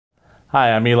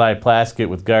Hi, I'm Eli Plaskett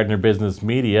with Gardner Business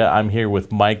Media. I'm here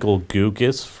with Michael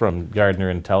Gukas from Gardner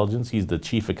Intelligence. He's the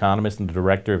Chief Economist and the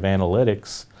Director of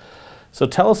Analytics. So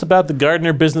tell us about the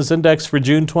Gardner Business Index for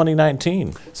June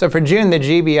 2019. So for June, the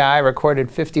GBI recorded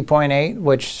 50.8,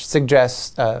 which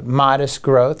suggests modest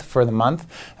growth for the month.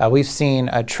 We've seen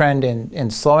a trend in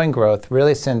slowing growth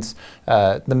really since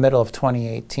the middle of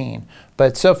 2018.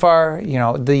 But so far,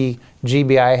 the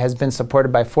GBI has been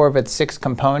supported by 4 of its 6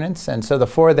 components, and so the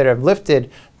 4 that have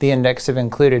lifted the index have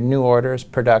included new orders,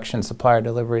 production, supplier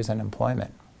deliveries, and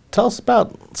employment. Tell us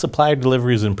about supplier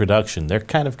deliveries and production. They're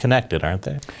kind of connected, aren't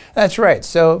they? That's right.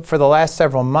 So for the last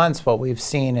several months, what we've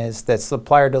seen is that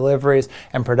supplier deliveries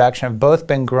and production have both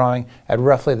been growing at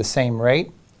roughly the same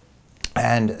rate.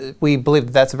 And we believe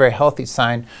that that's a very healthy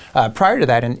sign. Prior to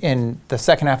that, in the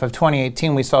second half of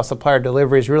 2018, we saw supplier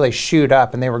deliveries really shoot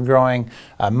up, and they were growing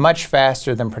much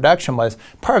faster than production was.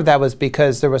 Part of that was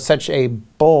because there was such a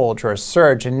bulge or a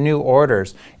surge in new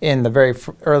orders in the very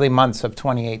early months of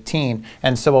 2018.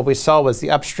 And so what we saw was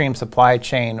the upstream supply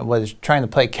chain was trying to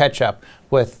play catch up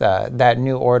with that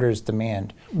new orders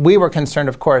demand. We were concerned,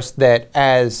 of course, that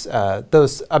as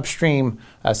those upstream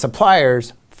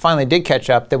suppliers finally did catch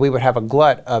up, that we would have a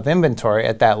glut of inventory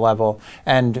at that level.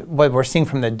 And what we're seeing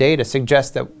from the data suggests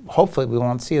that hopefully we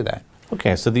won't see that.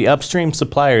 Okay, so the upstream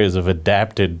suppliers have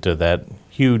adapted to that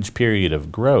huge period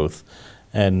of growth,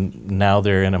 and now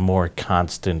they're in a more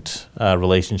constant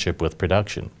relationship with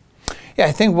production. Yeah,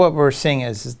 I think what we're seeing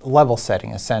is level setting,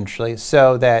 essentially,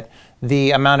 so that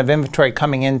the amount of inventory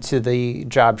coming into the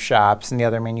job shops and the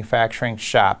other manufacturing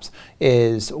shops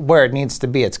is where it needs to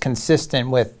be. It's consistent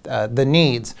with the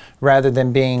needs rather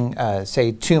than being,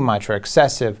 say, too much or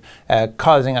excessive,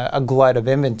 causing a glut of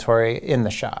inventory in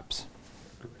the shops.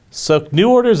 So new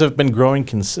orders have been growing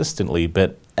consistently,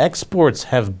 but exports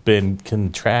have been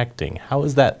contracting. How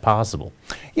is that possible?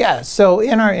 Yeah, so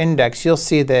in our index, you'll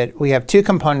see that we have 2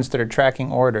 components that are tracking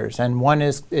orders, and one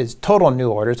is total new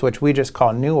orders, which we just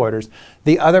call new orders.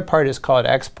 The other part is called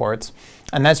exports,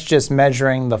 and that's just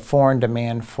measuring the foreign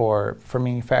demand for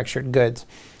manufactured goods.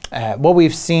 What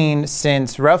we've seen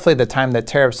since roughly the time that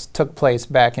tariffs took place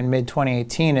back in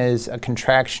mid-2018 is a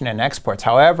contraction in exports.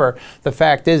 However, the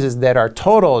fact is that our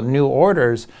total new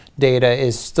orders data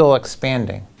is still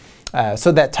expanding.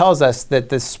 So that tells us that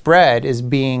the spread is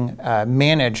being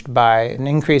managed by an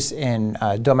increase in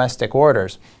domestic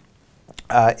orders.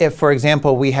 If, for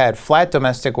example, we had flat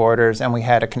domestic orders and we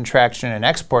had a contraction in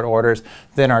export orders,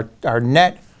 then our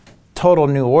net total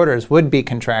new orders would be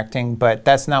contracting, but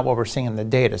that's not what we're seeing in the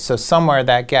data. So somewhere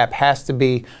that gap has to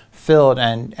be filled,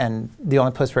 and the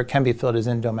only place where it can be filled is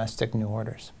in domestic new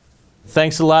orders.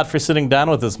 Thanks a lot for sitting down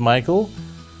with us, Michael.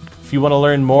 If you want to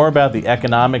learn more about the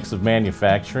economics of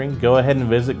manufacturing, go ahead and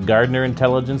visit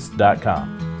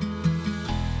GardnerIntelligence.com.